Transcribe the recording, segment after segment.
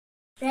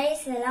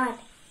Praise the Lord.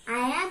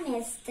 I am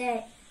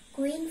Esther,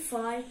 queen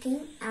for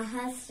King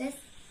Ahasuerus,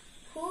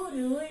 who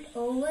ruled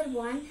over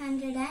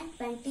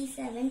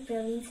 127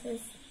 provinces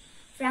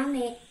from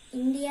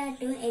India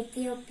to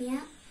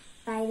Ethiopia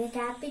by the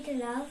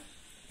capital of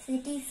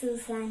city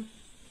Susan.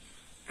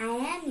 I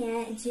am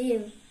a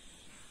Jew.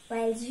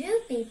 While Jew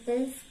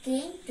peoples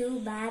came to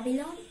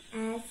Babylon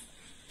as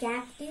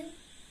captive,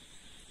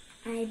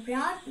 I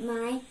brought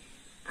my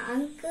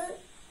uncle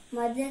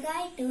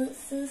Mordecai to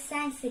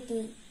Susan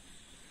city.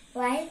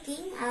 While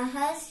King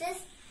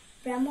Ahasuerus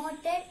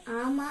promoted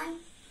Haman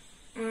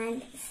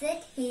and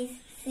set his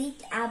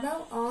seat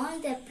above all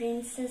the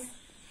princes,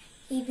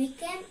 he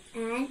became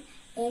an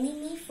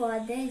enemy for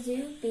the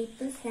Jew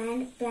peoples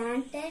and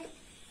planted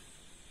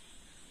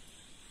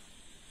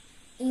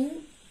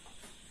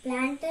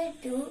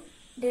to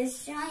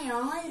destroy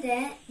all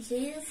the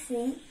Jews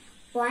in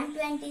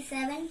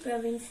 127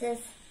 provinces.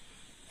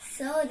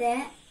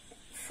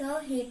 So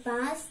he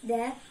passed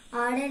the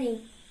order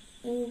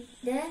in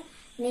the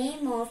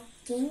name of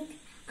King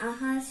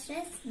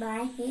Ahasuerus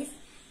by his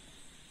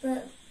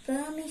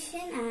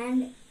permission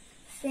and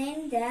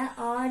sent the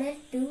order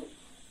to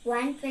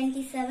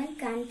 127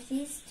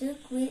 countries to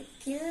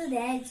kill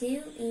the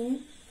Jew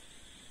in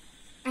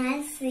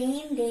and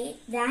same day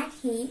that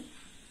he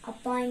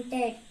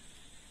appointed.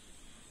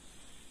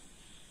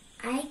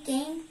 I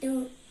came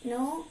to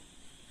know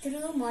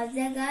through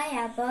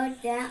Mordecai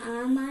about the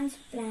Haman's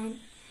plan.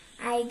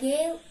 I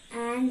gave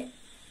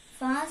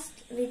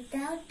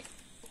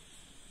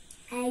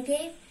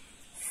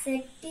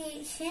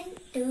petition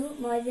to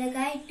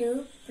Mordecai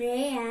to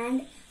pray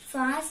and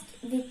fast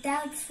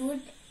without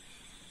food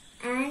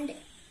and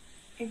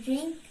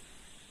drink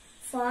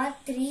for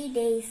 3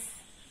 days.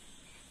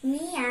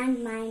 Me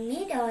and my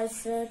maid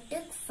also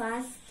took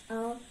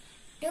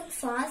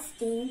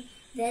fasting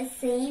the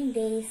same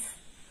days.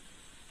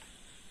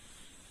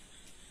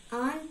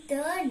 On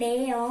third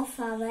day of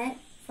our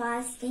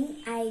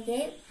fasting, I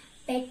gave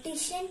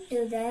petition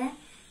to the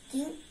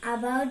king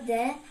about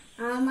the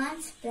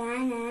Haman's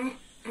plan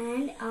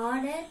and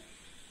order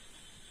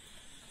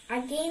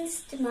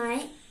against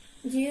my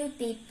Jew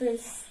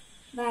peoples.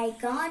 By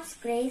God's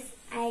grace,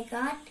 I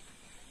got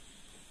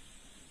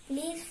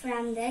pleas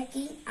from the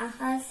King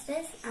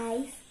Ahasuerus'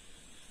 eyes.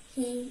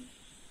 He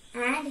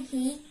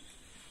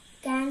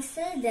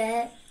cancelled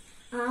the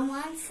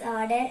Haman's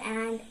order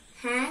and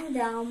hanged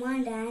the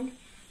Haman and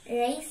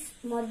raised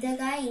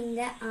Mordecai in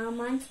the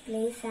Haman's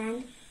place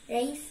and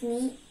raised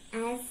me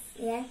as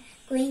a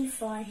queen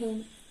for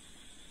him.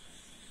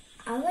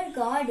 Our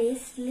God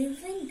is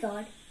living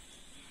God.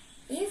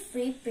 If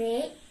we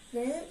pray,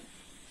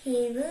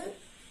 He will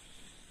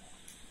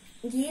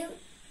give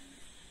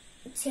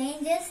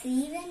changes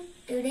even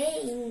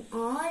today in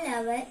all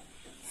our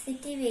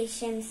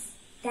situations.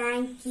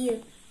 Thank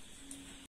you.